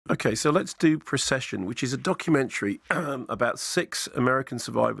Okay, so let's do Procession, which is a documentary about 6 American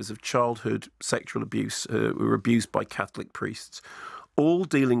survivors of childhood sexual abuse who were abused by Catholic priests, all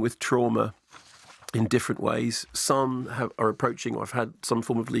dealing with trauma in different ways. Some are approaching or have had some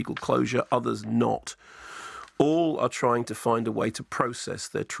form of legal closure, others not. All are trying to find a way to process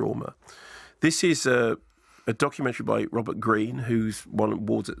their trauma. This is a documentary by Robert Greene, who's won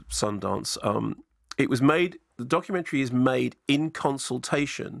awards at Sundance. The documentary is made in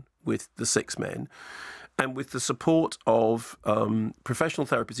consultation with the 6 men and with the support of professional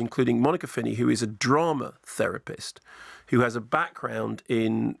therapists, including Monica Finney, who is a drama therapist, who has a background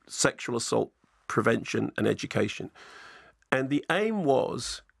in sexual assault prevention and education. And the aim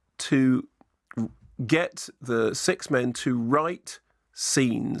was to get the 6 men to write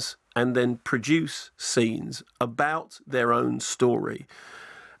scenes and then produce scenes about their own story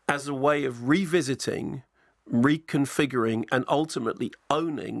as a way of revisiting, reconfiguring, and ultimately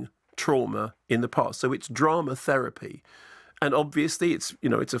owning trauma in the past. So it's drama therapy. And obviously it's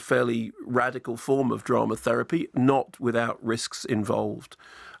a fairly radical form of drama therapy, not without risks involved.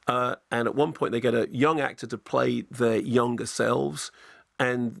 And at one point they get a young actor to play their younger selves,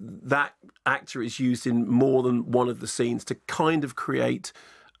 and that actor is used in more than one of the scenes to kind of create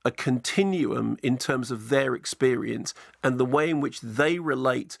a continuum in terms of their experience and the way in which they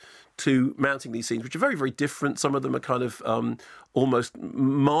relate to mounting these scenes, which are very, very different. Some of them are kind of almost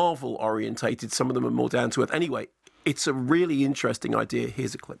Marvel-orientated. Some of them are more down to earth. Anyway, it's a really interesting idea.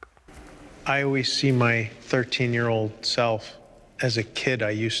 Here's a clip. I always see my 13-year-old self as a kid I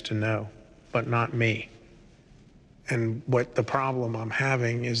used to know, but not me. And what the problem I'm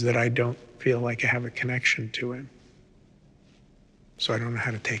having is that I don't feel like I have a connection to him. So I don't know how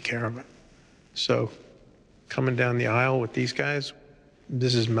to take care of it. So coming down the aisle with these guys,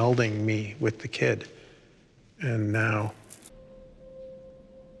 this is melding me with the kid. And now...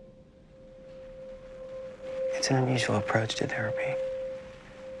 It's an unusual approach to therapy.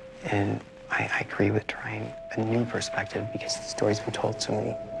 And I agree with trying a new perspective because the story's been told to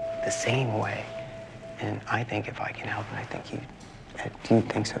me the same way. And I think if I can help, and I think you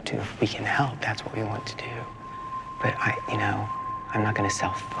think so too, if we can help, that's what we want to do. But I'm not going to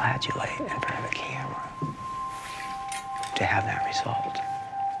self-flagellate in front of a camera to have that result.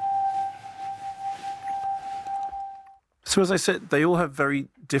 So as I said, they all have very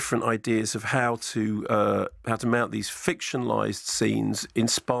different ideas of how to mount these fictionalized scenes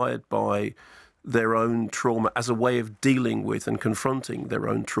inspired by their own trauma as a way of dealing with and confronting their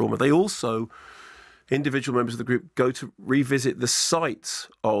own trauma. They also, individual members of the group, go to revisit the sites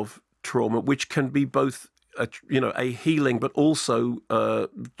of trauma, which can be both a healing, but also a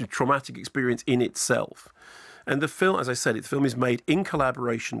traumatic experience in itself. And the film, as I said, the film is made in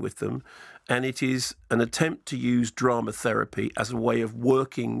collaboration with them, and it is an attempt to use drama therapy as a way of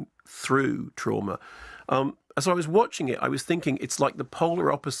working through trauma. As I was watching it, I was thinking it's like the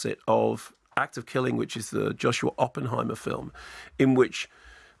polar opposite of Act of Killing, which is the Joshua Oppenheimer film, in which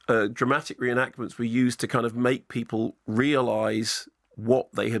dramatic reenactments were used to kind of make people realize what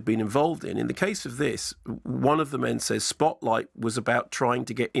they had been involved in. In the case of this, one of the men says Spotlight was about trying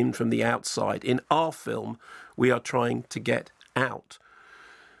to get in from the outside. In our film, we are trying to get out.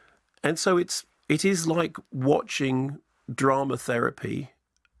 And so it is like watching drama therapy.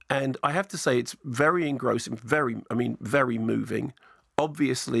 And I have to say it's very engrossing, very moving.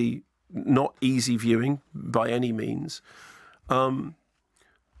 Obviously not easy viewing by any means.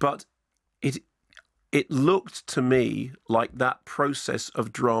 But it looked to me like that process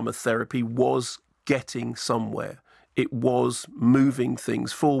of drama therapy was getting somewhere. It was moving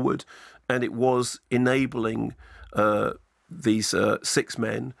things forward, and it was enabling these 6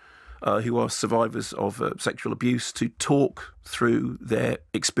 men who are survivors of sexual abuse to talk through their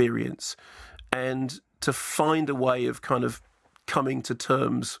experience and to find a way of kind of coming to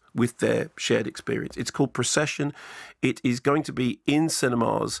terms with their shared experience. It's called Procession. It is going to be in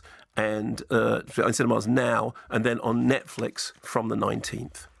cinemas and in cinemas now, and then on Netflix from the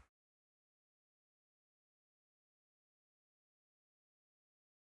 19th.